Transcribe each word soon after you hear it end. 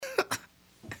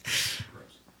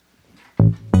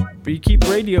Beekeep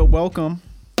Radio, welcome.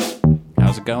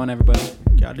 How's it going, everybody?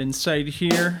 Got Insight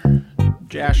here.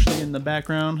 Ashley in the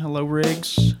background. Hello,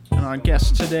 Riggs. And our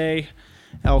guest today,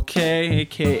 LK,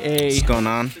 a.k.a. What's going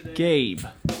on? Gabe.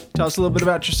 Tell us a little bit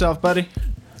about yourself, buddy.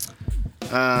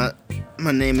 My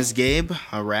name is Gabe.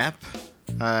 I rap.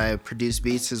 I produce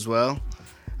beats as well.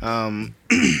 I've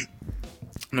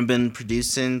been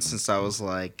producing since I was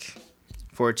like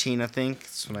 14, I think.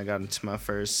 That's when I got into my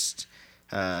first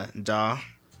DAW.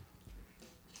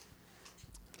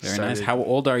 Very nice. How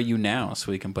old are you now,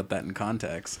 so we can put that in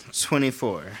context?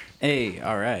 24. Hey,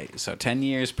 all right. So 10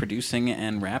 years producing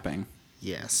and rapping.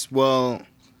 Yes. Well,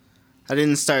 I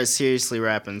didn't start seriously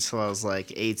rapping until I was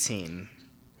like 18.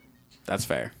 That's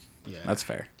fair. Yeah. That's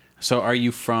fair. So are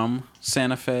you from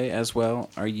Santa Fe as well?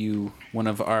 Are you one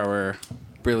of our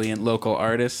brilliant local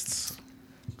artists?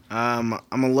 I'm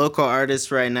a local artist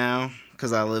right now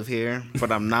because I live here,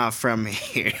 but I'm not from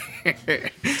here.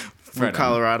 From Right on.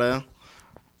 Colorado.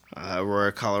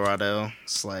 Aurora, Colorado.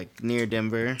 It's like near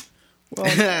Denver.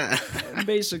 Well,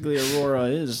 basically, Aurora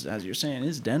is, as you're saying,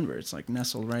 is Denver. It's like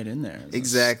nestled right in there. It's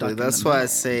Exactly. stuck in That's the why I middle.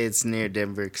 say it's near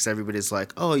Denver, because everybody's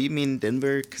like, oh, you mean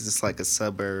Denver? Because it's like a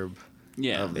suburb.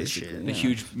 Yeah, Of this basically. shit. A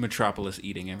huge metropolis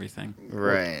eating everything.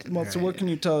 Right. Well, so what can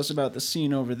you tell us about the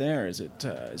scene over there? Is it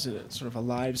sort of a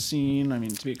live scene? I mean,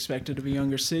 to be expected of a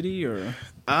younger city, or?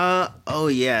 Oh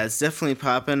yeah, it's definitely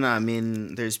popping. I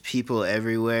mean, there's people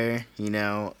everywhere, you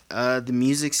know. The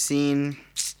music scene,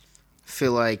 I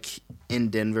feel like in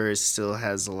Denver it still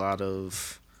has a lot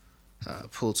of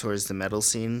pull towards the metal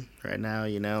scene right now,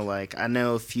 you know. Like, I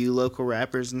know a few local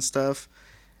rappers and stuff,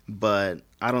 but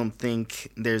I don't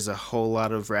think there's a whole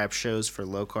lot of rap shows for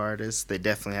local artists. They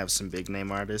definitely have some big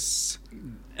name artists.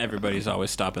 Everybody's always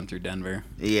stopping through Denver.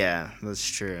 Yeah, that's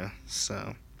true.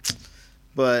 So,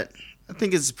 but I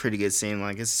think it's a pretty good scene.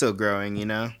 Like, it's still growing, you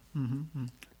know.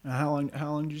 How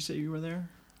long did you say you were there?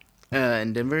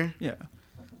 In Denver. Yeah.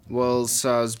 Well,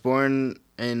 so I was born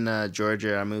in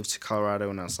Georgia. I moved to Colorado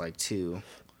when I was like 2.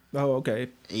 Oh, okay.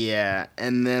 Yeah,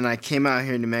 and then I came out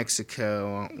here to New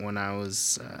Mexico when I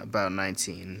was about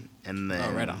 19, and then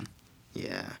Oh, right on.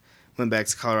 Yeah, went back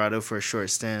to Colorado for a short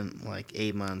stint, like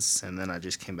 8 months, and then I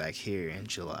just came back here in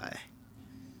July.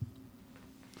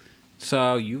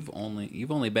 So you've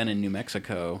only been in New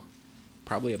Mexico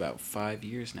probably about 5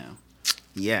 years now.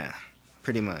 Yeah,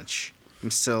 pretty much. I'm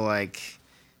still like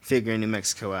figuring New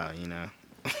Mexico out, you know.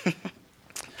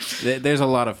 There's a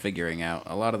lot of figuring out.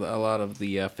 A lot of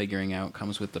the figuring out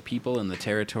comes with the people and the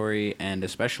territory, and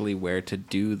especially where to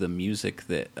do the music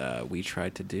that we try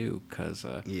to do. Cause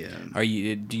Yeah.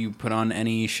 do you put on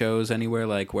any shows anywhere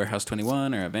like Warehouse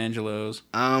 21 or Evangelos?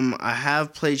 I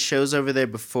have played shows over there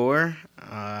before.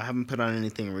 I haven't put on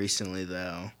anything recently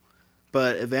though.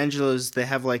 But Evangelos, they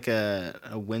have like a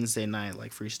Wednesday night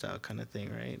like freestyle kind of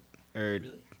thing, right? Or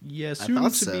Yeah,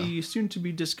 thought soon to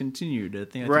be discontinued. I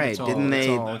think right? it's all, Didn't it's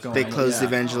they? all going They on. closed Yeah.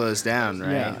 Evangelos down,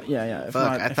 right? Yeah. If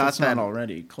Fuck, not, I if thought it's not that-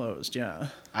 already closed. Yeah.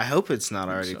 I hope it's not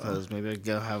already so. closed. Maybe I'd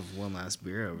go have one last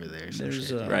beer over there. Or some There's,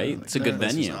 shit. Right? It's a good This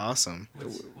is venue. awesome.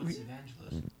 What's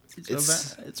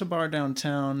Evangelist? It's a bar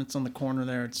downtown. It's on the corner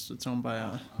there. It's owned by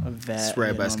a vet. It's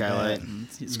right by you know, Skylight. vet, and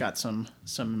It's got some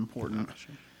important, I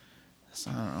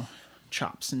don't know,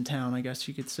 chops in town, I guess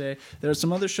you could say. There are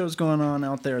some other shows going on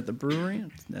out there at the brewery,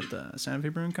 at the Santa Fe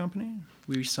Brewing Company.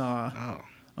 We saw Oh,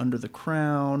 Under the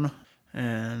Crown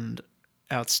and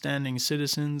Outstanding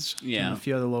Citizens. Yeah. And a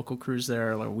few other local crews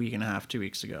there like a week and a half, 2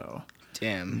 weeks ago.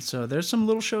 damn. And so there's some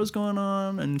little shows going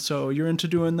on, and so you're into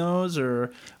doing those, or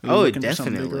are you Oh, looking for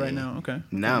something bigger definitely. right now? Okay.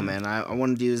 No, man. I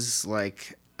want to do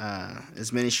like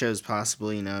as many shows as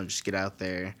possible. You know, just get out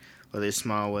there, whether it's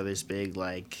small, whether it's big.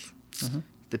 Like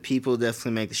the people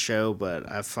definitely make the show, but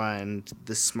I find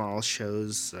the small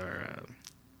shows are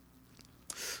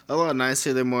a lot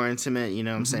nicer. They're more intimate. You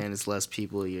know what I'm saying? It's less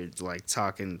people. You're like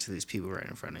talking to these people right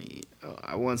in front of you.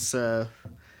 I once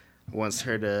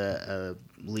heard a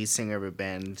lead singer of a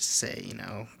band say, you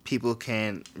know, people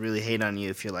can't really hate on you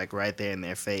if you're like right there in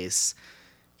their face.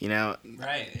 You know,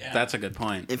 Right. Yeah. That's a good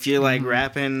point. if you're like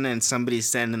rapping and somebody's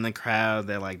standing in the crowd,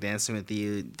 they're like dancing with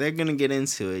you, they're gonna get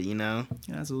into it, you know?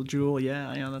 Yeah, that's a little jewel.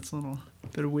 Yeah, that's a little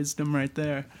bit of wisdom right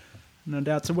there. No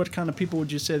doubt. So what kind of people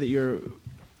would you say that you're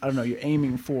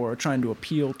aiming for, or trying to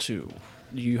appeal to?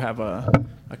 Do you have a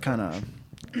kind of,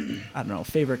 I don't know,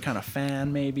 favorite kind of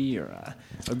fan maybe, or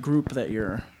a group that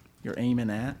you're aiming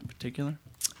at in particular?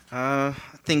 I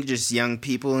think just young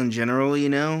people in general, you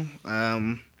know?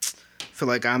 I feel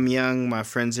like I'm young, my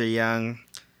friends are young,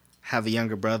 have a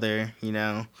younger brother, you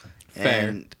know? Fair.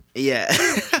 And, yeah.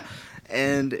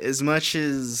 And as much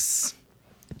as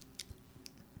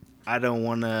I don't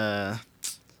want to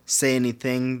say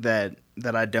anything that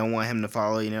I don't want him to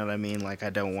follow. You know what I mean? Like, I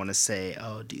don't want to say,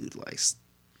 "Oh, dude, like,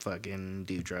 fucking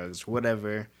do drugs," or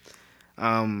whatever.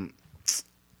 I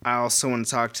also want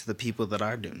to talk to the people that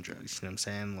are doing drugs. You know what I'm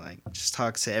saying? Like, just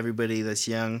talk to everybody that's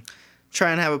young.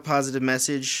 Try and have a positive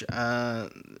message. I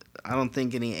don't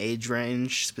think any age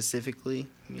range specifically,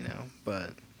 you know,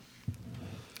 but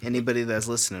anybody that's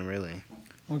listening, really.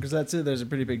 Well, because that's it. There's a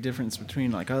pretty big difference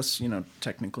between like us, you know,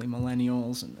 technically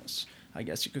millennials, and this. I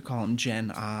guess you could call them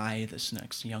Gen I, this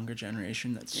next younger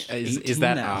generation that's Is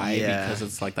that now. I Yeah. because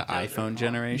it's like the iPhone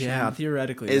generation? Yeah,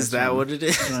 theoretically. Is that what it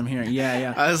is? That's what I'm hearing. Yeah,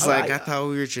 yeah. I was like, I thought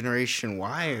we were Generation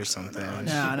Y or something.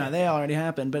 No, they already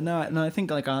happened. But no, I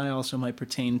think like I also might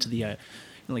pertain to the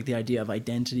like the idea of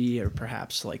identity, or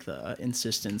perhaps like the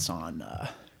insistence on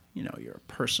you know, your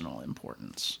personal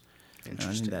importance. And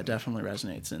I think that definitely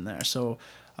resonates in there. So,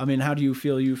 I mean, how do you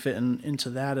feel you fit into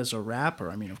that as a rapper?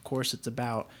 I mean, of course, it's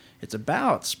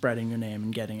about spreading your name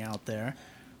and getting out there.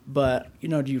 But, you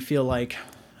know, do you feel like,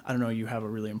 I don't know, you have a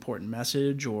really important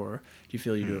message, or do you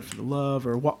feel you do it for the love,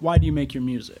 or why do you make your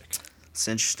music? It's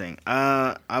interesting.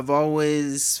 I've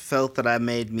always felt that I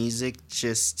made music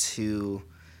just to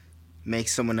make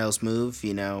someone else move,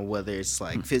 you know, whether it's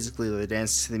like physically they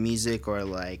dance to the music, or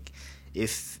like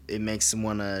if it makes them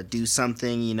want to do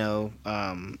something, you know,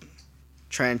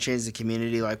 try and change the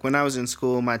community. Like when I was in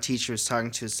school, my teacher was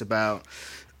talking to us about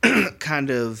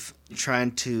kind of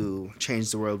trying to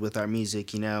change the world with our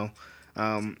music, you know.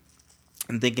 And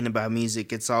thinking about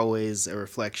music, it's always a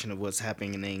reflection of what's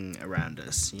happening around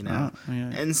us, you know. Oh,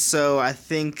 yeah. And so I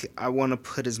think I want to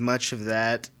put as much of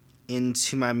that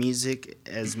into my music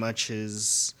as much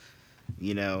as,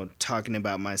 you know, talking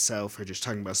about myself or just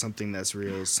talking about something that's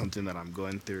real, something that I'm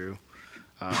going through,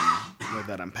 or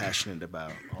that I'm passionate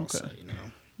about also, Okay. you know.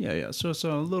 Yeah. So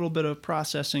a little bit of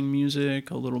processing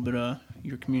music, a little bit of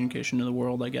your communication to the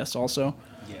world, I guess, also.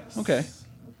 Yes. Okay.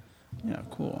 Yeah,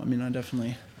 cool. I mean, I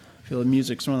definitely feel that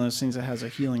music's one of those things that has a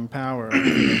healing power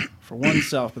for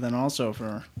oneself, but then also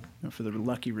for the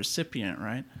lucky recipient,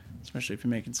 right? Especially if you're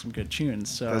making some good tunes.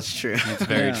 So That's true. It's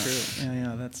very yeah, true.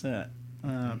 Yeah, that's it.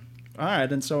 All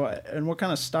right, and what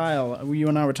kind of style? You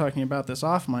and I were talking about this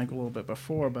off mic a little bit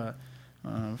before, but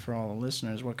for all the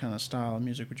listeners, what kind of style of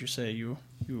music would you say you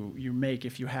make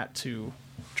if you had to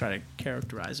try to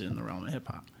characterize it in the realm of hip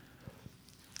hop?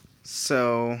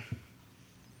 So,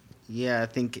 yeah, I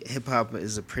think hip hop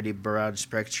is a pretty broad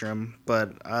spectrum,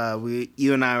 but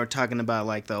you and I were talking about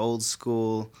like the old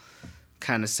school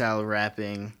kind of style of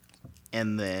rapping,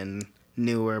 and then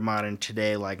newer modern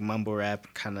today like mumble rap,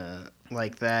 kind of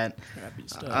like that. Crappy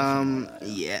stuff.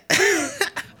 Yeah.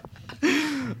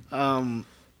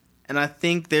 And I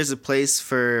think there's a place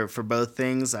for both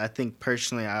things. I think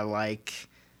personally I like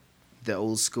the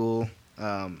old school,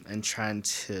 and trying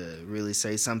to really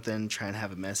say something, try and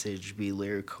have a message, be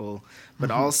lyrical.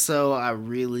 But also I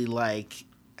really like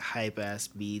hype ass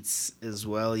beats as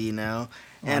well, you know.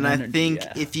 And I energy, think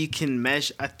yeah. if you can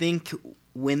mesh, I think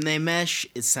when they mesh,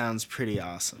 it sounds pretty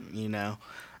awesome, you know.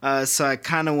 So I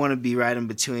kind of want to be right in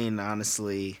between,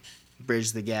 honestly,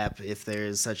 bridge the gap if there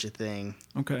is such a thing.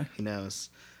 Okay. Who knows?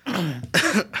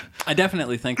 I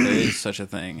definitely think there is such a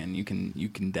thing, and you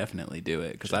can definitely do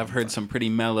it, because I've heard some pretty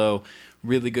mellow,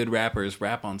 really good rappers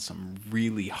rap on some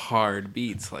really hard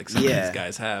beats like some of Yeah. these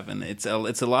guys have, and it's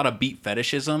a lot of beat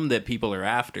fetishism that people are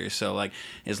after. So like,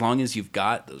 as long as you've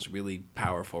got those really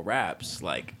powerful raps,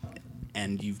 like,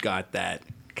 and you've got that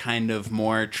kind of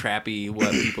more trappy,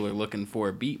 what people are looking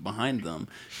for beat behind them,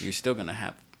 you're still gonna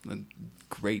have a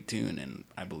great tune, and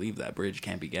I believe that bridge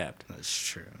can't be gapped. That's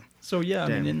true. So yeah, I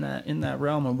Damn. mean, in that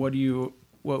realm, of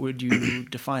what would you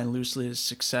define loosely as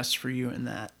success for you in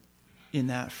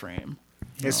that frame?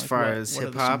 You As know, like far what- as what are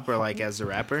hip the hop some- or like as a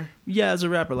rapper? Yeah, as a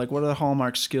rapper, like what are the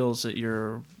hallmark skills that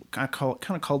you're kind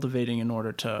of cultivating in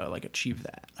order to like achieve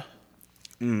that?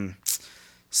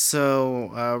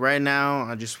 So right now,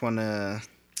 I just want to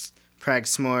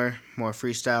practice more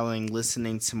freestyling,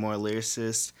 listening to more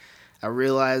lyricists. I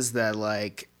realized that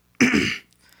like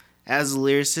as a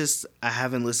lyricist, I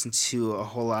haven't listened to a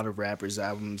whole lot of rappers'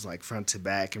 albums like front to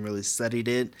back and really studied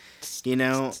it. You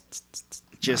know,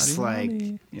 just like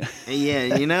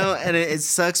yeah, you know, and it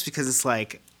sucks because it's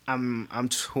like I'm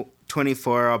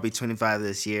 24, I'll be 25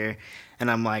 this year,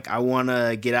 and I'm like I want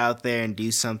to get out there and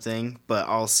do something, but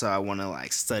also I want to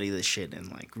like study this shit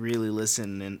and like really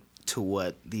listen to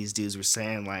what these dudes were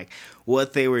saying, like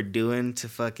what they were doing to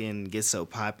fucking get so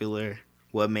popular,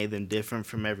 what made them different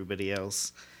from everybody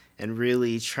else, and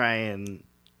really try and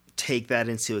take that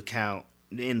into account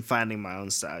in finding my own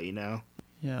style, you know?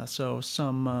 Yeah, so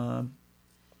some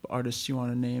artists you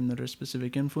want to name that are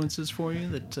specific influences for you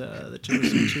that you're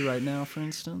listening to right now, for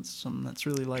instance? Something that's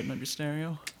really lighting up your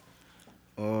stereo?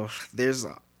 Oh, there's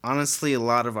honestly a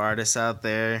lot of artists out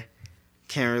there.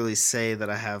 Can't really say that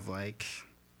I have like,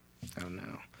 I don't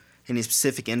know, any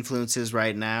specific influences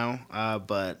right now,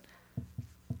 but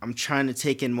I'm trying to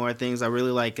take in more things. I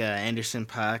really like Anderson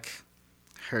 .Paak.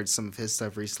 Heard some of his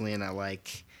stuff recently, and I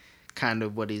like kind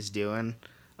of what he's doing.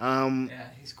 Yeah,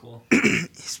 he's cool.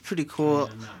 He's pretty cool.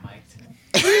 I'm not mic'd.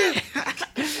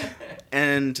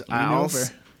 And I Lean also...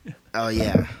 over. Oh,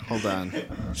 yeah. Hold on.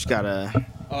 Just gotta...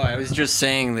 Oh, I was just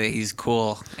saying that he's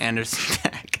cool, Anderson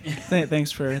 .Paak.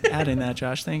 Thanks for adding that,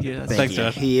 Josh. Thank you. That's Thank you.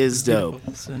 He is dope.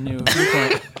 It's a new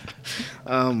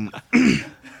point.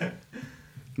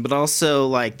 But also,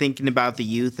 like, thinking about the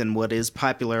youth and what is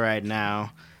popular right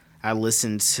now, I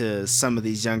listen to some of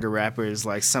these younger rappers,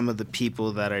 like some of the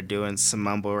people that are doing some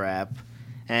mumble rap.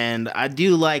 And I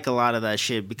do like a lot of that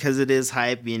shit because it is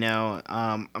hype, you know.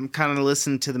 I'm kind of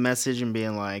listening to the message and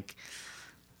being like,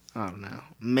 I don't know.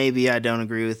 Maybe I don't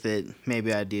agree with it.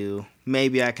 Maybe I do.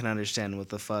 Maybe I can understand what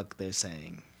the fuck they're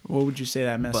saying. What would you say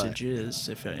that message is,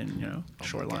 if in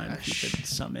short line, if you could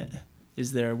sum it?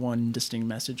 Is there one distinct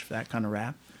message for that kind of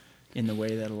rap, in the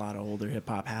way that a lot of older hip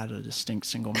hop had a distinct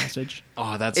single message?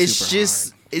 Oh, that's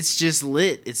It's just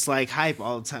lit. It's like hype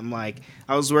all the time. Like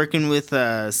I was working with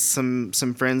some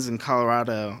friends in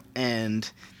Colorado, and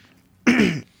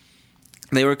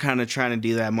they were kind of trying to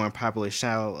do that more popular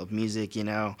style of music, you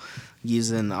know,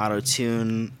 using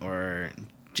auto-tune or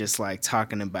just like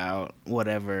talking about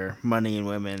whatever, money and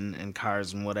women and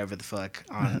cars and whatever the fuck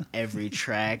on every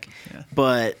track. Yeah.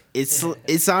 But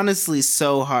it's honestly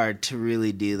so hard to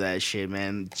really do that shit,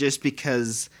 man, just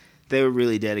because they were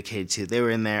really dedicated to it. They were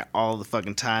in there all the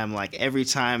fucking time. Like every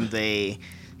time they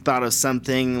thought of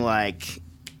something, like,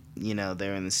 you know,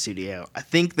 they're in the studio. I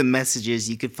think the message is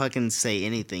you could fucking say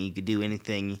anything. You could do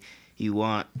anything you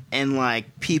want. And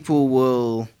like people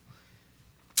will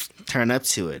turn up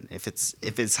to it if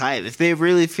it's hype, if they're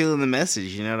really feeling the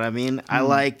message, you know what I mean? I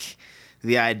like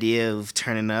the idea of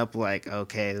turning up, like,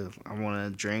 okay, I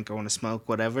want to drink, I want to smoke,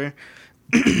 whatever.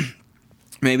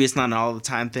 Maybe it's not an all the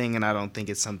time thing, and I don't think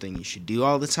it's something you should do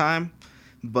all the time,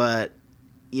 but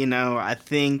you know, I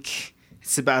think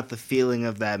it's about the feeling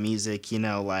of that music, you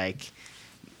know, like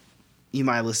you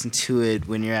might listen to it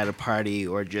when you're at a party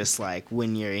or just like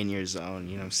when you're in your zone,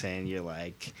 you know what I'm saying? You're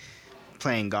like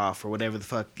playing golf or whatever the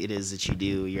fuck it is that you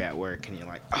do, you're at work and you're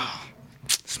like, oh,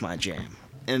 it's my jam,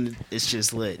 and it's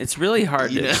just lit. It's really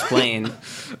hard to know? explain.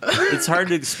 It's hard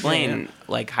to explain,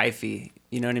 like, hyphy,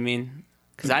 you know what I mean?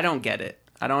 Because I don't get it.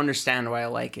 I don't understand why I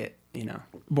like it, you know?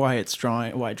 Why it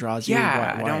draws you?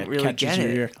 Yeah, why I don't it really catches get your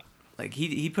it. ear? Like,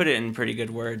 he put it in pretty good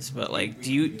words, but, like,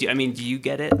 do you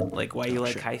get it? Like, why you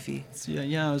like hyphy?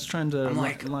 Yeah, I was trying to I'm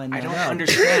like, line that I don't out.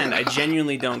 understand. I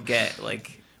genuinely don't get,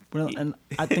 like... Well, and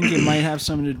I think it might have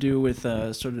something to do with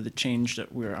sort of the change that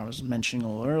I was mentioning a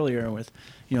little earlier with,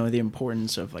 you know, the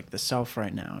importance of like the self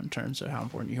right now in terms of how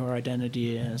important your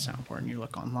identity is, how important you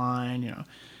look online, you know.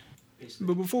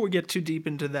 But before we get too deep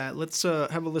into that, let's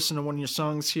have a listen to one of your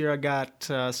songs here. I got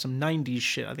some 90s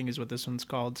shit, I think is what this one's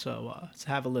called. So let's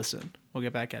have a listen. We'll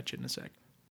get back at you in a sec.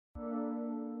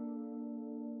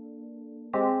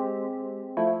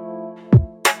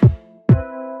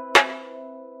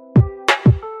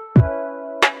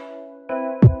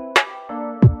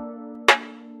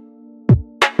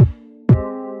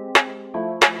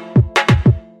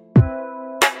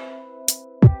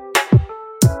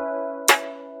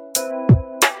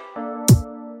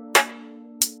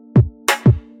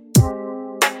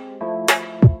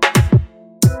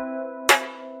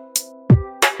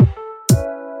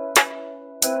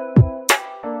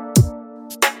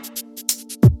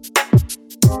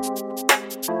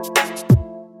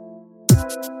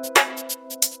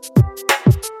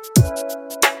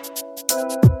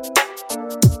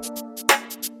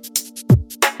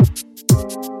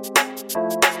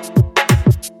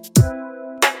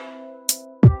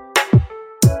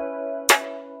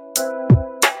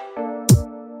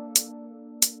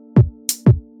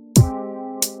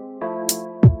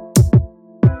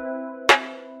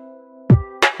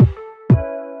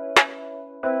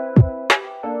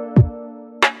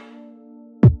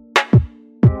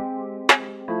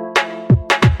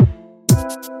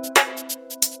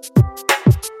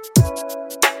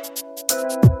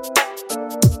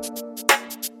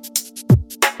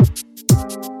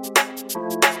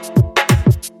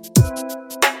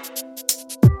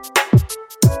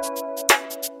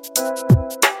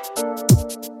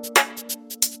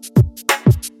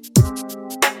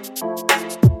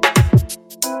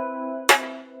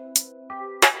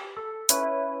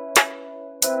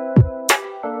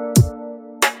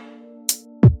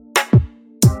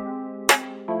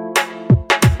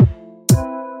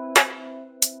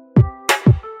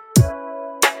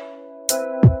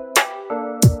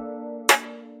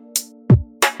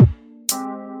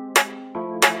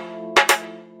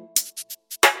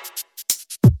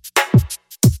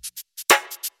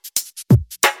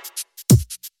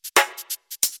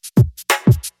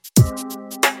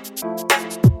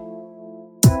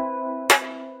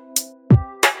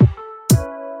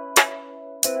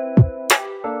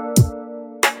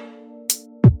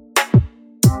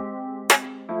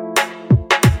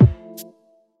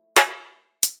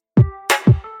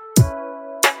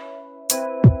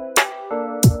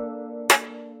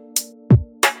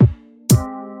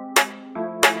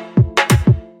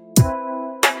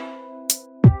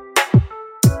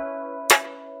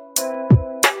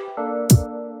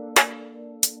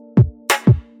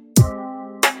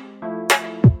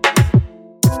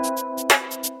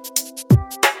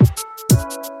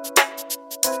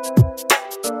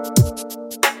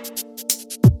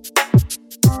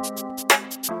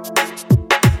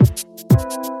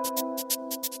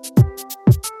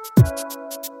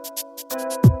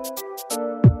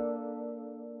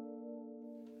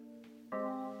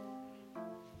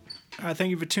 Hi, thank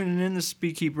you for tuning in. This is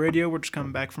Beekeep Radio. We're just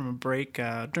coming back from a break.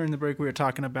 During the break, we were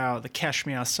talking about the Cash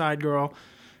Me Outside girl,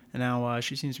 and how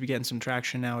she seems to be getting some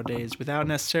traction nowadays without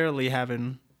necessarily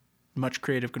having much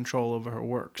creative control over her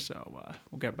work. So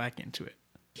we'll get back into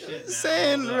it.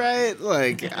 Saying right,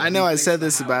 like I know I said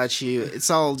this about you. It's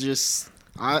all just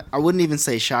I wouldn't even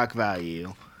say shock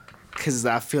value, because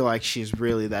I feel like she's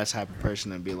really that type of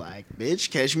person to be like,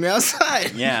 bitch, catch me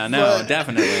outside. Yeah, no,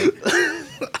 definitely.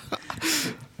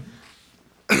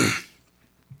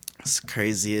 It's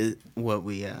crazy what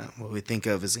we think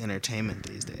of as entertainment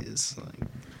these days. Like,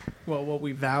 Well, what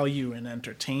we value in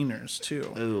entertainers,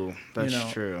 too. ooh,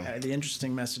 that's true. The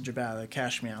interesting message about the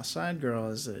Cash Me Outside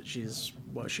girl is that she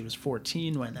was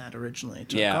 14 when that originally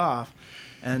took off.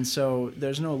 And so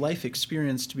there's no life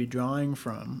experience to be drawing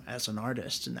from as an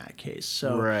artist in that case.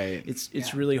 So Right.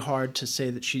 it's really hard to say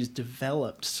that she's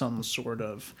developed some sort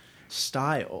of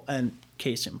style. And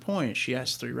case in point, she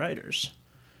has 3 writers,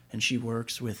 and she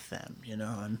works with them,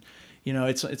 and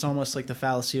it's almost like the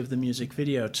fallacy of the music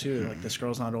video too. Like, this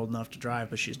girl's not old enough to drive,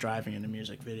 but she's driving in a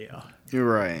music video. You're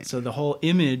right. So the whole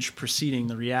image preceding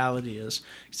the reality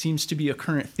seems to be a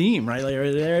current theme, right? Like,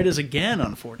 there it is again,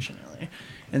 unfortunately.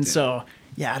 And so,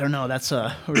 I don't know. That's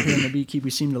over here in the Beekeep, we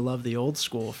seem to love the old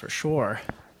school for sure.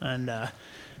 And I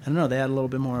don't know, they had a little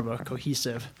bit more of a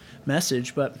cohesive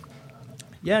message, but.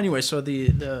 Yeah, anyway, so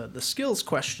the skills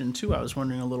question, too, I was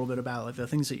wondering a little bit about, like, the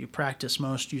things that you practice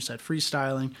most. You said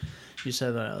freestyling. You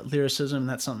said lyricism.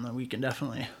 That's something that we can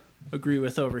definitely agree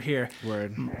with over here.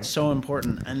 Word. So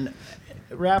important. And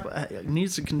rap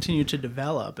needs to continue to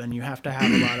develop, and you have to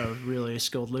have a lot of really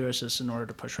skilled lyricists in order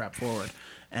to push rap forward.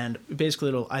 And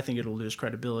basically, I think it'll lose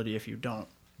credibility if you don't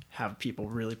have people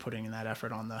really putting in that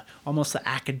effort on almost the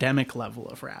academic level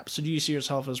of rap. So do you see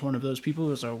yourself as one of those people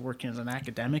who's working as an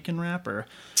academic in rap, or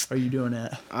are you doing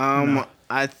it? No?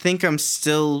 I think I'm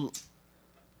still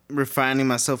refining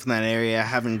myself in that area. I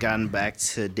haven't gotten back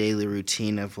to daily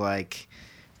routine of like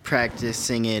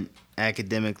practicing it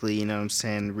academically, you know what I'm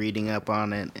saying, reading up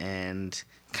on it and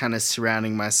kind of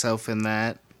surrounding myself in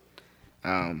that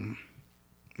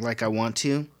like I want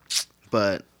to,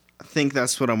 but I think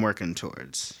that's what I'm working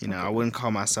towards. Okay. I wouldn't call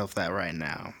myself that right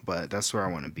now, but that's where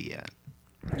I want to be at.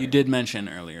 You did mention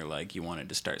earlier, like, you wanted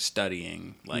to start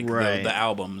studying, like, the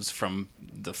albums from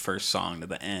the first song to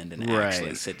the end and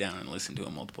actually sit down and listen to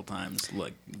it multiple times,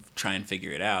 like, try and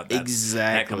figure it out.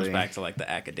 That comes back to, like, the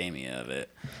academia of it.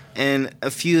 And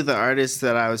a few of the artists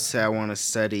that I would say I want to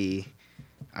study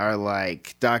are,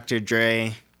 like, Dr.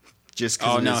 Dre. Just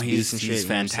he's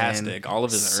fantastic. All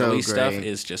of his early stuff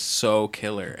is just so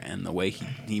killer, and the way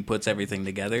he puts everything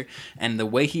together, and the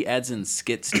way he adds in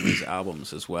skits to his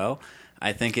albums as well.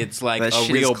 I think it's like a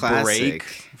real break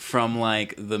from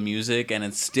like the music, and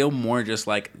it's still more just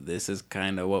like, this is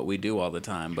kind of what we do all the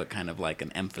time, but kind of like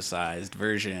an emphasized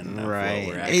version of what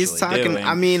we're actually He's talking doing.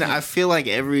 I mean, I feel like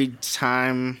every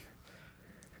time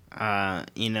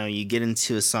you get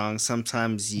into a song,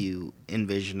 sometimes you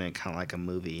envision it kind of like a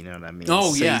movie, you know what I mean?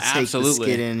 Oh, so yeah, you take absolutely. the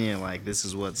skit in, you're like, this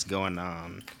is what's going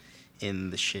on in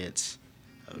the shit.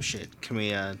 Oh, shit. Can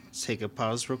we take a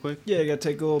pause real quick? Yeah, I gotta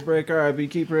take a little break. All right,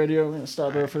 Beekeep Radio, we're gonna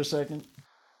stop there for a second.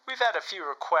 We've had a few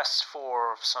requests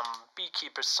for some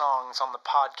Beekeeper songs on the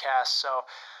podcast, so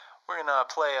we're gonna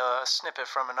play a snippet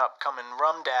from an upcoming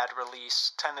Rum Dad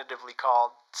release, tentatively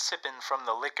called Sippin' from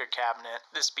the Liquor Cabinet.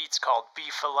 This beat's called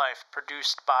Beef for Life,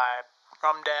 produced by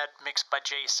Rum Dad, mixed by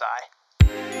J-Sai.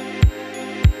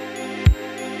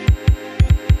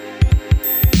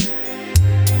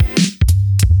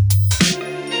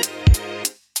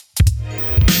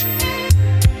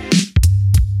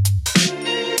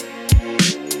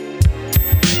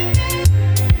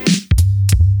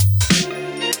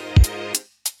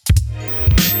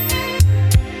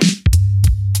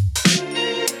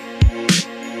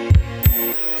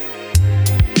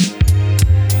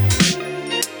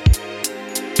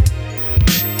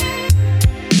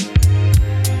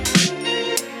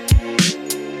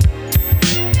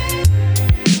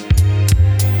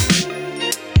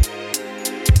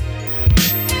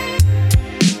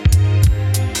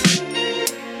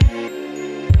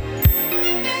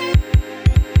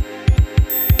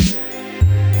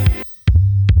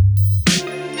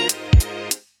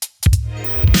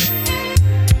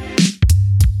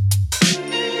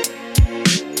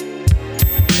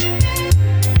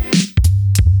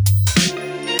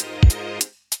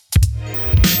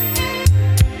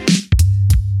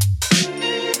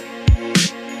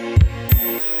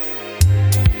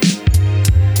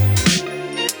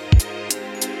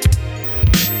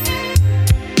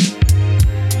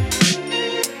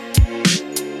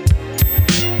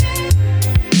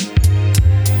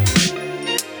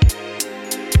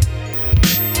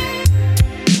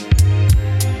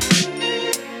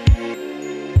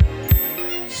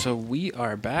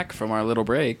 are back from our little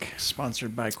break.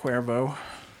 Sponsored by Cuervo.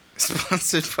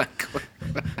 Sponsored by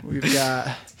We've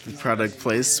got product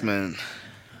placement.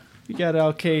 we got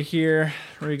LK here,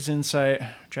 Riggs Insight,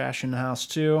 Josh in the house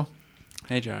too.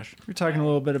 Hey, Josh. We're talking a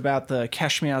little bit about the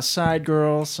Cash Me Outside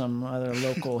girl, some other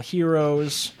local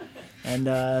heroes,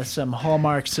 and some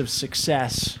hallmarks of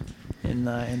success in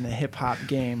the hip hop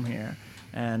game here.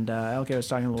 And LK was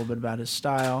talking a little bit about his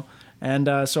style. And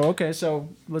so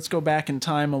let's go back in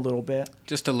time a little bit.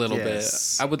 Just a little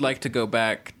Yes. bit. I would like to go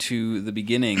back to the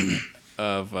beginning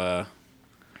of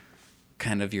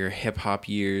kind of your hip hop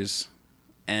years.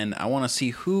 And I want to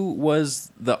see who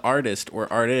was the artist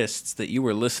or artists that you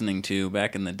were listening to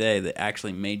back in the day that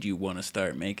actually made you want to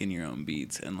start making your own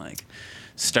beats and like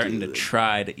starting to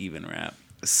try to even rap.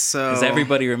 So Because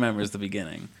everybody remembers the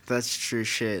beginning. That's true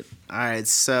shit. All right,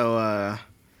 so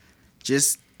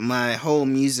just my whole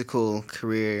musical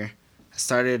career, I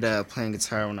started playing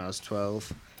guitar when I was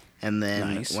 12, and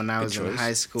then Nice. when I Good was in choice.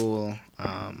 high school,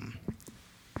 I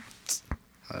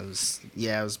was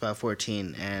about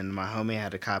 14, and my homie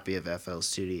had a copy of FL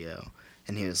Studio,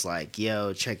 and he was like,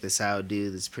 "Yo, check this out,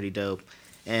 dude. It's pretty dope."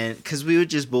 And because we would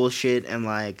just bullshit and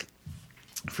like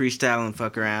freestyle and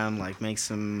fuck around, like make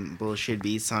some bullshit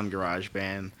beats on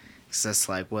GarageBand. Cause that's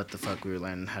like what the fuck we were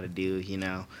learning how to do, you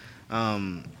know.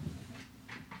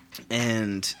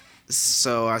 And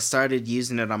so I started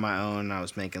using it on my own. I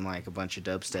was making like a bunch of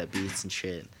dubstep beats and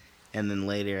shit. And then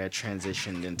later I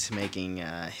transitioned into making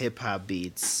hip hop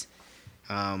beats.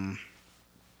 I'm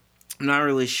not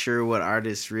really sure what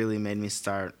artists really made me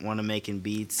want to making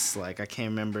beats. Like I can't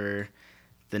remember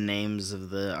the names of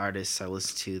the artists I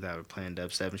listened to that were playing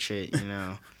dubstep and shit, you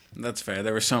know. That's fair.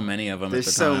 There were so many of them There's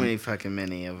at the so time. many fucking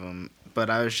many of them. But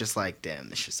I was just like, damn,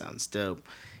 this shit sounds dope,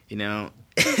 you know?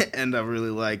 And I really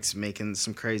liked making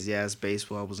some crazy ass bass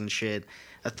wobbles and shit.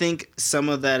 I think some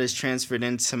of that is transferred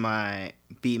into my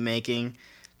beat making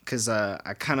because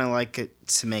I kind of like it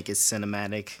to make it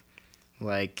cinematic.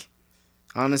 Like,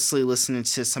 honestly, listening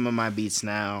to some of my beats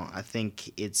now, I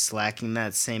think it's lacking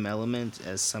that same element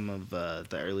as some of the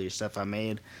earlier stuff I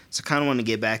made. So I kind of want to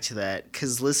get back to that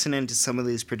because listening to some of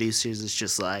these producers is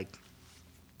just like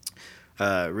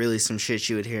really some shit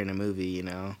you would hear in a movie, you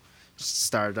know?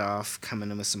 Started off coming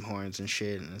in with some horns and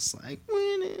shit, and it's like,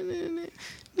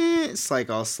 it's like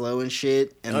all slow and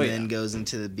shit, and then goes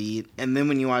into the beat. And then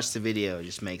when you watch the video, it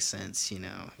just makes sense, you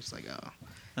know? It's like, oh.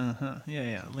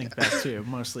 Yeah. Link back to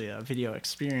mostly a video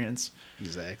experience.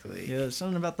 Exactly. Yeah, there's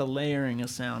something about the layering of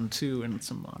sound too in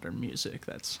some modern music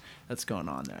that's going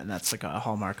on there, and that's like a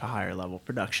hallmark of higher level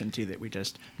production too that we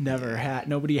just never had.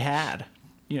 Nobody had.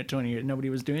 20 years. Nobody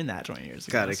was doing that 20 years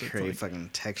ago. Gotta So it's create like, fucking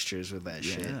textures with that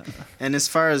shit. Yeah. And as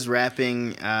far as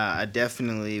rapping, I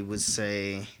definitely would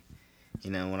say,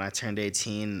 when I turned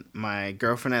 18, my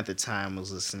girlfriend at the time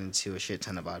was listening to a shit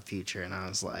ton of Odd Future, and I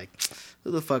was like,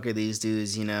 who the fuck are these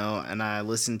dudes, And I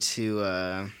listened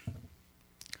to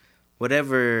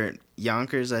whatever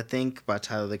Yonkers, I think, by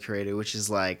Tyler the Creator, which is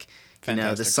like, the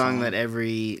Fantastic song song. that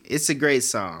it's a great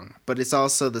song, but it's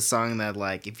also the song that,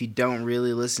 like, if you don't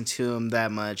really listen to him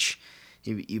that much,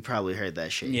 you probably heard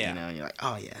that shit, Yeah. And you're like,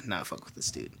 oh yeah, nah, fuck with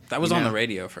this dude. That was You on know? the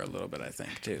radio for a little bit, I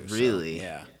think, too. So, Really?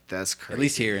 yeah. That's crazy. At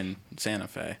least here in Santa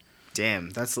Fe.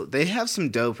 Damn, they have some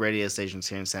dope radio stations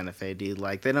here in Santa Fe, dude.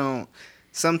 Like, they don't.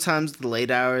 Sometimes the late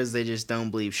hours they just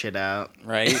don't bleep shit out,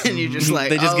 Right? and you're just like,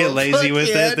 They just get oh, lazy fuck with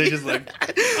yeah, it. They're dude. just like,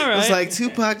 It's like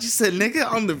Tupac just said nigga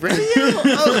on the radio.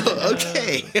 Oh,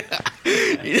 okay.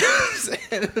 You know what I'm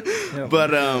saying? Yeah.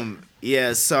 But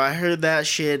yeah. So I heard that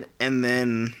shit, and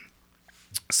then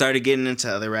started getting into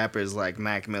other rappers like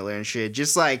Mac Miller and shit.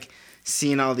 Just like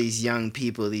seeing all these young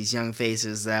people, these young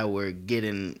faces that were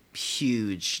getting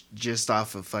huge just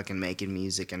off of fucking making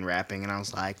music and rapping, and I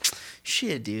was like,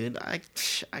 shit, dude, I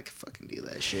could fucking do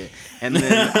that shit. And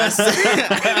then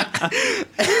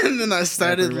I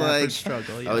started Rapper like,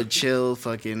 struggle, yeah. I would chill,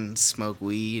 fucking smoke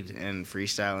weed and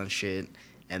freestyle and shit,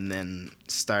 and then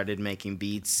started making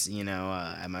beats,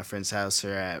 at my friend's house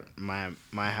or at my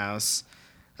house.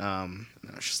 And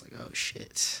I was just like, oh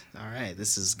shit, all right,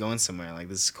 this is going somewhere. Like,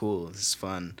 this is cool, this is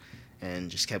fun, and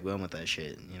just kept going with that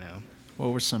shit,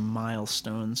 What were some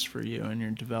milestones for you in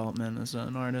your development as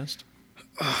an artist?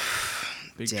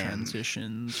 Big Damn.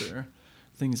 transitions or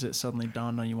things that suddenly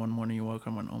dawned on you one morning you woke up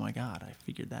and went, oh my God, I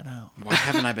figured that out. why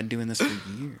haven't I been doing this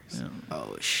for years? Yeah.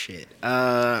 Oh shit.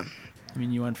 I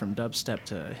mean, you went from dubstep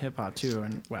to hip hop too,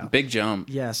 and wow. Big jump.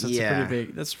 Yes, that's Yeah. a pretty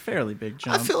big. That's a fairly big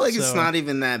jump. I feel like it's So- not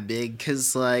even that big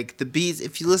because, like, the beats,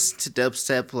 if you listen to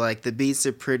dubstep, like, the beats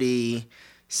are pretty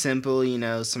simple,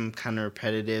 some kind of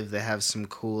repetitive. They have some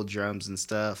cool drums and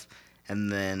stuff. and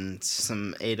then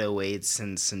some 808s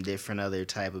and some different other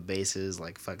type of basses,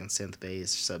 like fucking synth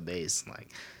bass, sub bass, like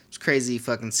it's crazy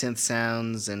fucking synth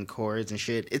sounds and chords and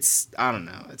shit. It's, I don't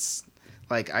know, it's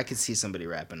like I could see somebody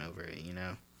rapping over it, you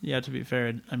know? Yeah, to be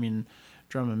fair, I mean,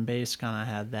 drum and bass kind of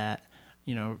had that,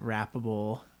 you know,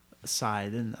 rappable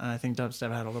side, and I think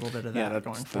dubstep had a little bit of that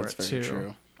going for it too.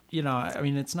 True. You know, I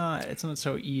mean, it's not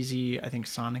so easy, I think,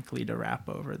 sonically to rap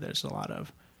over. There's a lot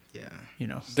of, you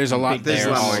know, There's a lot There's there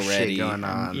a lot more already. shit going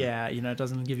on. Yeah, you know, it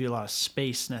doesn't give you a lot of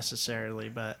space necessarily,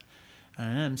 but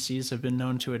MCs have been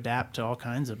known to adapt to all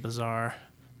kinds of bizarre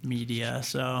media.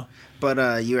 So,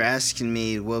 But you were asking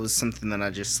me what was something that I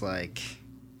just like.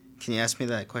 Can you ask me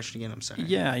that question again? I'm sorry.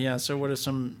 yeah. So, what are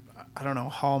some, I don't know,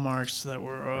 hallmarks that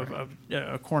were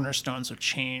of cornerstones of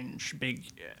change, big,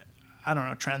 I don't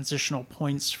know, transitional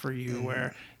points for you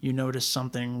where you noticed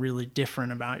something really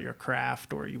different about your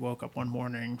craft, or you woke up one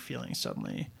morning feeling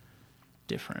suddenly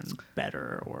different,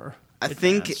 better, or I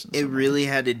think advanced in it some way? really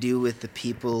had to do with the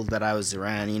people that I was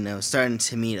around, you know, starting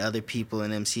to meet other people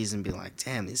in MCs and be like,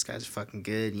 damn, these guys are fucking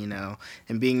good, you know,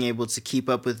 and being able to keep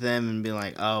up with them and be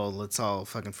like, oh, let's all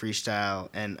fucking freestyle,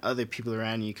 and other people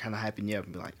around you kind of hyping you up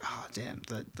and be like, oh, damn,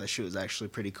 that shit was actually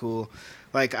pretty cool.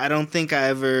 Like, I don't think I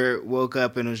ever woke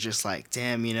up and was just like,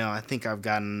 damn, you know, I think I've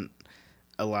gotten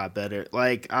a lot better.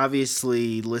 Like,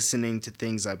 obviously, listening to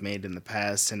things I've made in the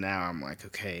past, and now I'm like,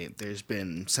 okay, there's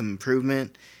been some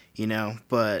improvement, you know,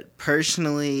 but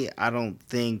personally, I don't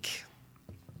think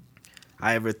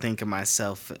I ever think of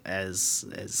myself as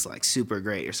like super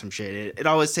great or some shit. It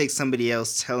always takes somebody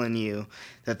else telling you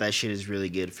that shit is really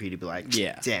good for you to be like,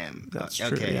 Yeah. damn, That's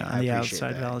okay, true. Yeah, I and the appreciate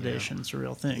outside that, you know? validation's a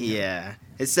real thing. Yeah,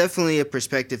 it's definitely a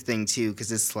perspective thing too,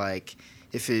 because it's like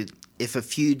if a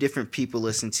few different people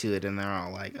listen to it and they're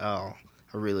all like, oh,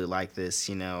 I really like this,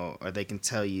 you know, or they can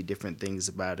tell you different things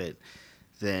about it,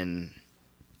 then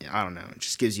I don't know, it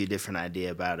just gives you a different idea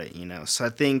about it, you know. So I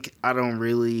think I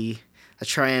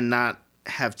try and not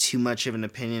have too much of an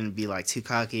opinion and be like too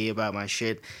cocky about my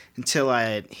shit until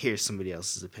I hear somebody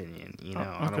else's opinion, you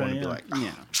know. I don't okay, want to yeah. be like, oh,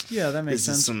 Yeah. Yeah, that makes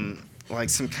this is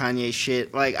sense. some Kanye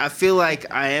shit. Like, I feel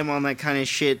like I am on that kind of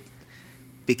shit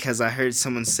because I heard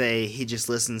someone say he just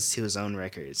listens to his own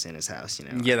records in his house, you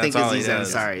know. Yeah, I think that's all he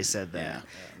Aziz does. Ansari said that. Yeah.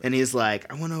 And he's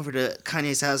like, I went over to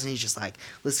Kanye's house and he's just like,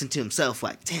 listen to himself,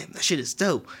 like, damn, that shit is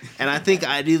dope. And I think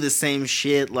I do the same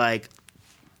shit. Like,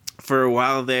 for a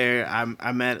while there,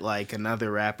 I met like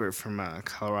another rapper from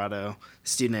Colorado, a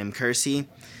student named Kersey.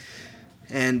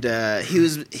 And he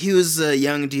was a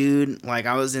young dude. Like,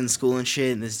 I was in school and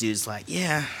shit, and this dude's like,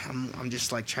 yeah, I'm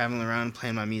just like traveling around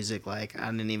playing my music. Like,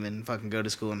 I didn't even fucking go to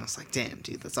school, and I was like, damn,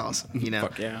 dude, that's awesome, you know.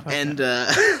 Fuck yeah. And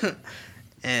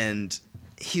and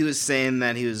he was saying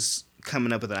that he was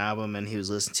coming up with an album, and he was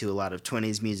listening to a lot of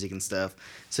 20s music and stuff,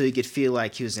 so he could feel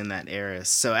like he was in that era.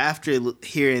 So after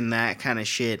hearing that kind of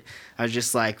shit, I was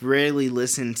just like, rarely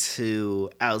listen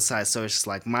to outside sources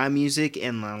like my music,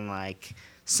 and then like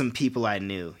some people I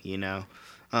knew, you know.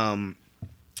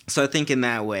 So I think in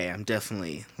that way, I'm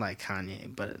definitely like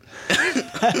Kanye, but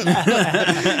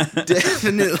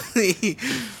definitely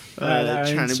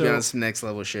trying to be on some next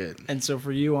level shit. And so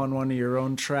for you on one of your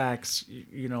own tracks,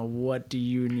 you know, what do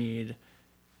you need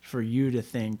for you to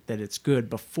think that it's good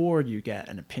before you get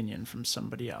an opinion from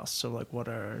somebody else? So like what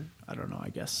are, I don't know, I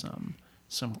guess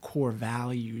some core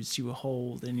values you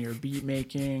hold in your beat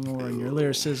making or in your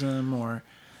lyricism or,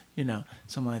 you know,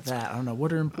 something like that. I don't know.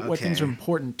 What things are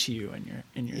important to you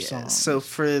in your songs? So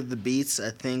for the beats, I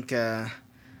think I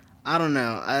don't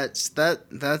know.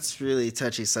 That's really a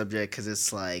touchy subject because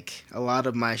it's like a lot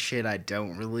of my shit I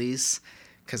don't release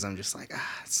because I'm just like,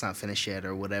 it's not finished yet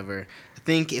or whatever. I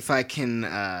think if I can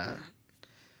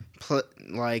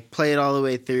play it all the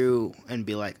way through and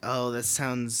be like, oh, that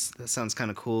sounds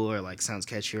kind of cool, or like sounds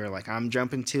catchy, or like I'm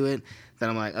jumping to it, then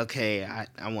I'm like, okay,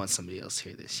 I want somebody else to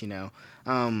hear this, you know.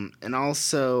 And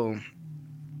also,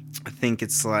 I think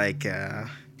it's like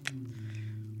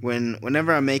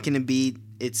whenever I'm making a beat,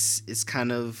 it's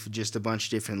kind of just a bunch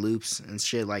of different loops and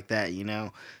shit like that, you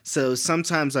know. So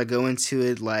sometimes I go into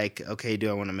it like, okay, do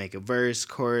I want to make a verse,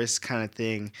 chorus kind of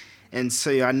thing? And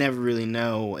so I never really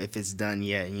know if it's done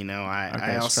yet, you know.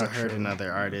 I also heard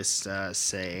another artist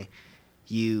say,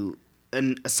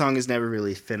 a song is never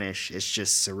really finished, it's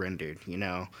just surrendered, you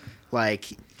know. Like,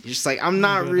 just like, I'm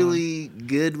not really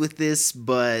good with this,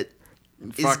 but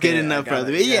it's good enough for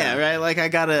other people. Yeah, right? Like, I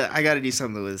gotta do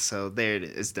something with it, so there it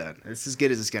is. It's done. It's as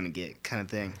good as it's gonna get, kind of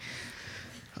thing.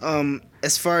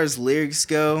 As far as lyrics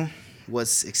go,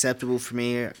 what's acceptable for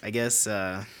me, I guess,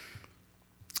 I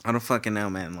don't fucking know,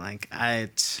 man. Like, I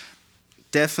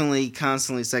definitely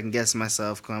constantly second guessing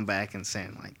myself, going back and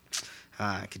saying, like,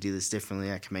 I could do this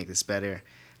differently. I can make this better.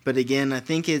 But again, I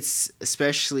think it's,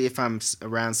 especially if I'm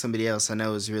around somebody else I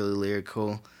know is really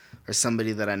lyrical, or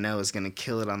somebody that I know is going to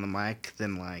kill it on the mic,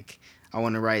 then like I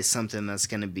want to write something that's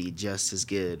going to be just as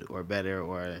good or better,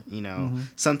 or, you know,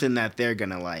 something that they're going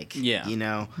to like, Yeah. you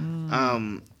know.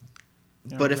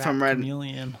 You're But a if rap I'm writing...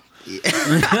 chameleon.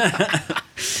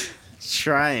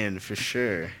 Trying, for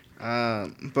sure.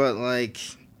 But like,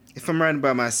 if I'm writing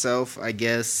by myself, I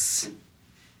guess...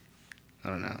 I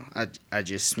don't know. I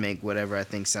just make whatever I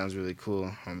think sounds really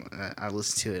cool. I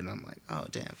listen to it and I'm like, oh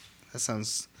damn, that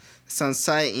sounds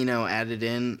tight. You know, add it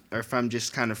in. Or if I'm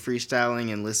just kind of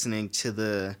freestyling and listening to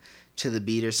the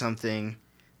beat or something,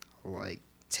 I'll like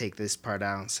take this part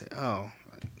out and say, oh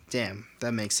damn,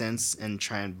 that makes sense, and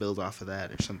try and build off of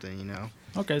that or something. You know.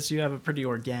 Okay, so you have a pretty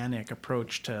organic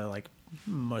approach to like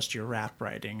most of your rap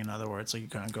writing. In other words, like you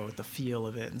kind of go with the feel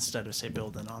of it instead of say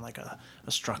building on like a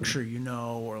structure, you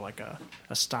know, or like a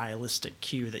stylistic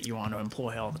cue that you want to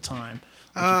employ all the time.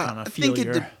 Like I think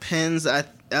it depends. I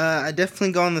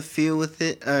definitely go on the feel with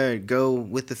it, go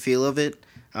with the feel of it.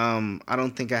 I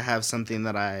don't think I have something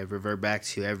that I revert back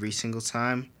to every single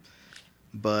time,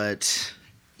 but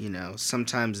you know,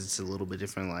 sometimes it's a little bit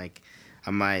different. Like I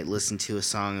might listen to a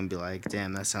song and be like,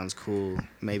 damn, that sounds cool.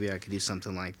 Maybe I could do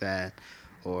something like that.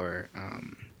 Or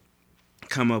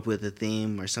come up with a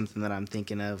theme or something that I'm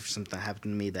thinking of, something that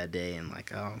happened to me that day, and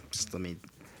like, oh, just let me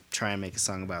try and make a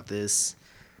song about this.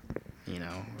 You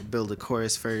know, build a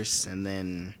chorus first and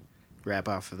then rap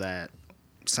off of that.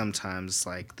 Sometimes,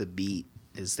 like, the beat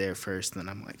is there first, and then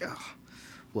I'm like, oh,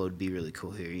 what would be really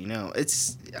cool here? You know,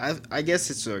 I guess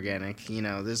it's organic. You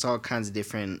know, there's all kinds of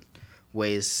different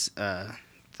ways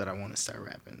that I want to start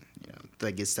rapping, you know,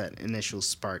 that gets that initial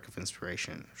spark of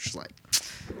inspiration. Just like,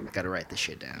 I gotta write this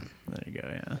shit down. There you go.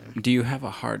 Yeah. Do you have a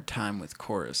hard time with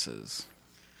choruses?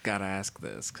 Gotta ask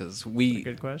this because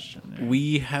Good question. Yeah.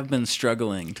 we have been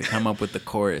struggling to come up with the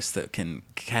chorus that can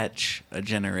catch a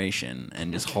generation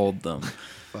and just hold them.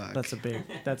 Fuck. That's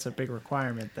a big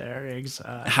requirement there, Iggs.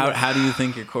 How do you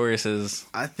think your choruses?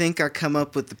 I think I come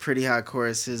up with the pretty hot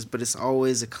choruses, but it's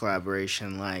always a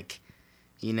collaboration. Like,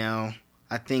 you know,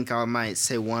 I think I might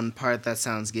say one part that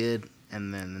sounds good,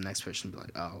 and then the next person will be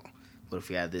like, oh, what if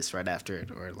we add this right after it?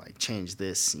 Or, like, change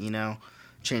this, you know?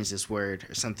 Change this word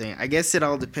or something. I guess it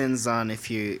all depends on if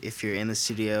you're in the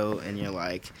studio and you're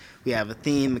like, we have a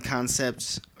theme, a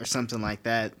concept, or something like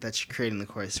that you're creating the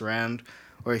chorus around,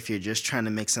 or if you're just trying to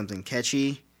make something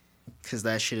catchy, because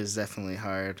that shit is definitely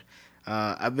hard.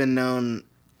 I've been known,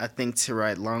 I think, to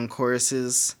write long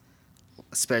choruses,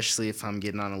 especially if I'm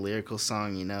getting on a lyrical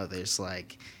song. You know, there's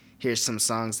like, here's some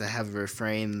songs that have a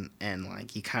refrain and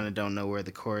like you kind of don't know where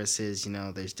the chorus is. You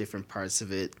know, there's different parts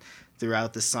of it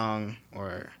throughout the song,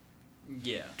 or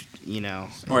you know,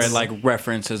 Or it like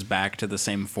references back to the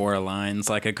same four lines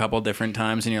like a couple different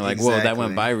times, and you're like, whoa, that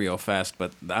went Exactly. by real fast,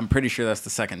 but I'm pretty sure that's the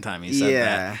second time he said Yeah.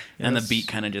 that. And the Yes. beat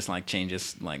kind of just like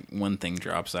changes, like one thing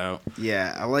drops out.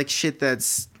 yeah, I like shit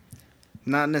that's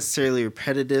not necessarily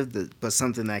repetitive, but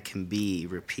something that can be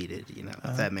repeated, you know,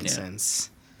 if that makes Yeah. sense.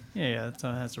 Yeah,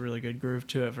 that's a really good groove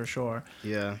to it for sure.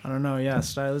 Yeah. I don't know. Yeah,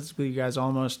 stylistically, you guys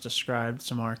almost described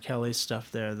some R. Kelly stuff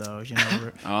there, though. You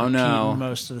know, Oh, no. repeating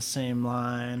most of the same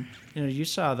line. You know, you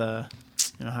saw the,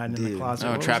 hiding in the Dude. closet. Oh,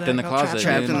 What was Trapped that in the called? Closet,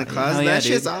 Trapped dude. in the closet. Hell yeah, That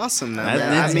shit's dude. awesome, though. That-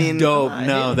 man. that's I mean, dope. I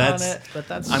No, hit that's. on it, but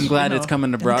that's. I'm glad it's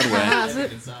coming to Broadway. I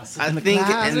think,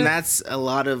 closet. and that's a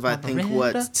lot of, I think,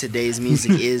 what today's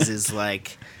music is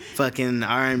like fucking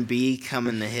R&B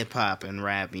coming to hip hop and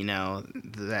rap. You know,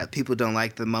 that people don't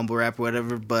like the mumble rap or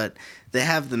whatever, but they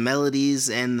have the melodies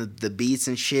and the beats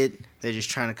and shit. They're just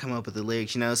trying to come up with the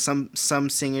lyrics. You know, some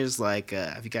singers like,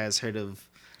 have you guys heard of?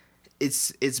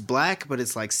 It's Black, but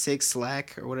it's like Six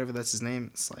Slack or whatever, that's his name.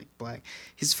 It's like Black.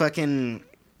 He's fucking.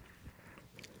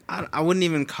 I wouldn't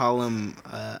even call him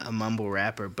a mumble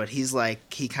rapper, but he's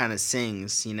like, he kind of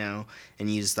sings, you know,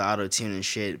 and uses the auto tune and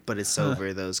shit, but it's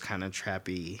over those kind of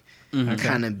trappy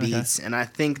kind of beats. And I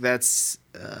think that's,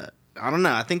 I don't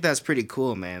know, I think that's pretty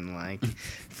cool, man. Like,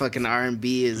 fucking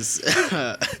R&B is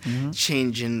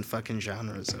changing fucking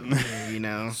genres over here, you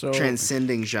know, So-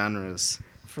 transcending genres.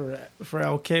 For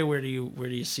LK, where do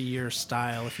you see your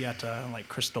style if you had to like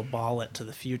crystal ball it to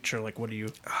the future? Like, what are you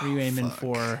aiming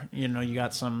for? You know, you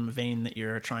got some vein that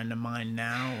you're trying to mine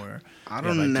now, or I you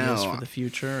have don't ideas know. for the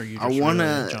future, or you I just wanna-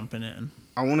 really jumping in?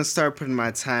 I want to start putting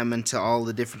my time into all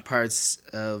the different parts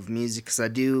of music, because I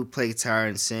do play guitar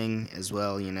and sing as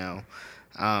well, you know.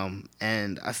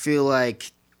 And I feel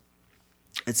like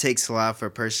it takes a lot for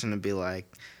a person to be like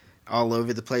all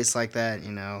over the place like that,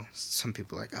 you know. Some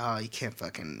people are like, oh, you can't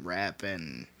fucking rap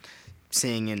and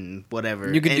sing and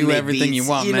whatever. You can and do make everything you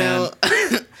want, know?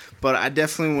 But I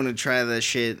definitely want to try that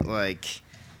shit. Like,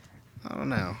 I don't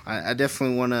know. I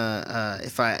definitely want to.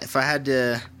 If I had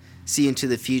to see into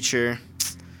the future,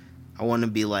 I want to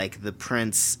be like the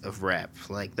Prince of rap.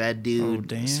 Like that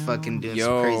dude is fucking doing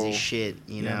some crazy shit.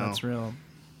 You know, that's real.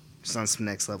 It's on some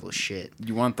next level shit.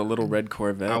 You want the little red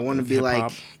Corvette? I want to be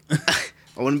hip-hop? like.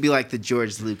 I want to be like the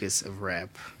George Lucas of rap.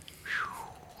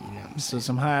 You know what I'm So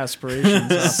some high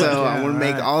aspirations. So I want to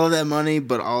make all of that money,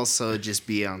 but also just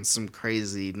be on some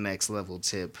crazy next level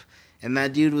tip. And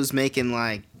that dude was making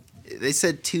like, they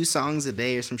said 2 songs a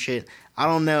day or some shit. I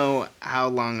don't know how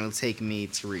long it'll take me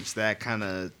to reach that kind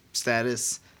of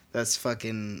status. That's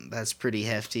pretty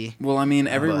hefty. Well, I mean,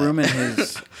 every room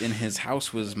in his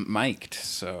house was mic'd,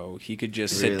 so he could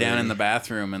just sit down in the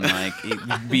bathroom and like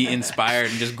be inspired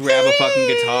and just grab a fucking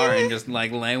guitar and just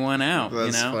like lay one out.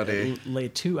 That's you know? funny. Lay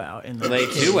 2 out in the Lay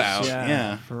 2 out. Yeah,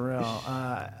 Yeah. for real.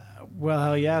 Well,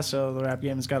 hell yeah. So the rap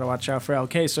game's got to watch out for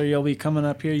LK. So you'll be coming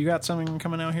up here. You got something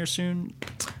coming out here soon?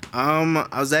 I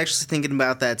was actually thinking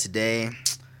about that today.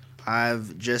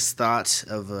 I've just thought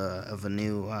of a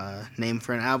new name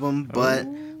for an album, but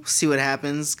we'll see what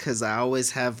happens, because I always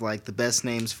have like the best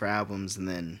names for albums, and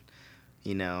then,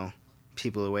 you know,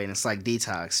 people are waiting. It's like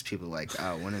Detox. People are like,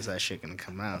 oh, when is that shit gonna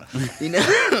come out? You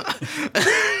know.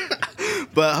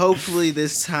 But hopefully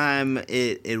this time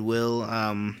it will.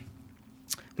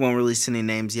 Won't release any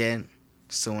names yet.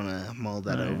 Still want to mull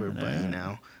that over, but you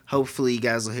know, hopefully you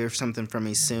guys will hear something from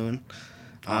me soon.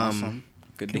 Awesome.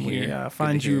 Good to Can we hear.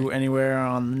 find you anywhere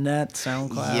on the net,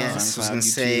 SoundCloud? Yes, I was SoundCloud, gonna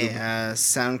say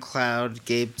YouTube. SoundCloud,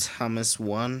 Gabe Thomas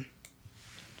 1.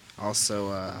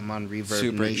 Also, I'm on Reverb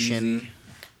Super Nation. easy.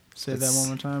 Say that one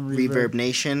more time. Reverb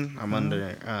Nation. I'm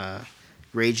under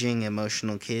Raging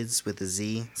Emotional Kids with a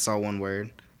Z. It's all one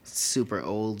word. It's super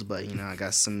old, but you know, I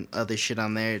got some other shit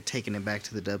on there, taking it back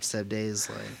to the dubstep days,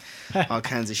 like all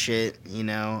kinds of shit, you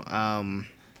know.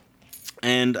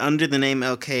 And under the name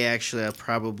LK, actually, I'll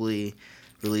probably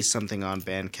release something on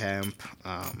Bandcamp.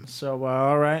 So,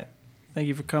 all right. Thank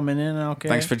you for coming in, LK.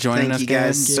 Thanks for joining Thank us, you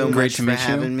guys Gabe. so Great much to for meet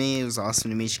having you. me. It was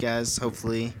awesome to meet you guys.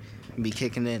 Hopefully, we'll be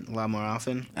kicking it a lot more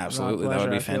often. Absolutely, My that would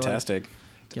pleasure. be I feel like fantastic.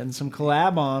 Getting some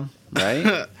collab on.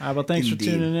 Right? How about thanks Indeed.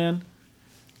 for tuning in?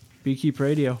 Beekeep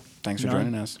Radio. Thanks for None.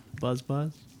 joining us. Buzz,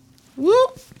 buzz.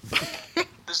 Whoop!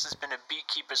 This has been a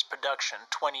Beatkeepers production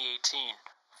 2018.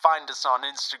 Find us on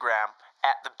Instagram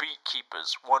at The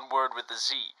Beatkeepers, one word with a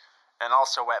Z, and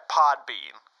also at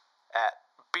Podbean at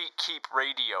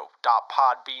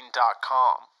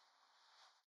beatkeepradio.podbean.com.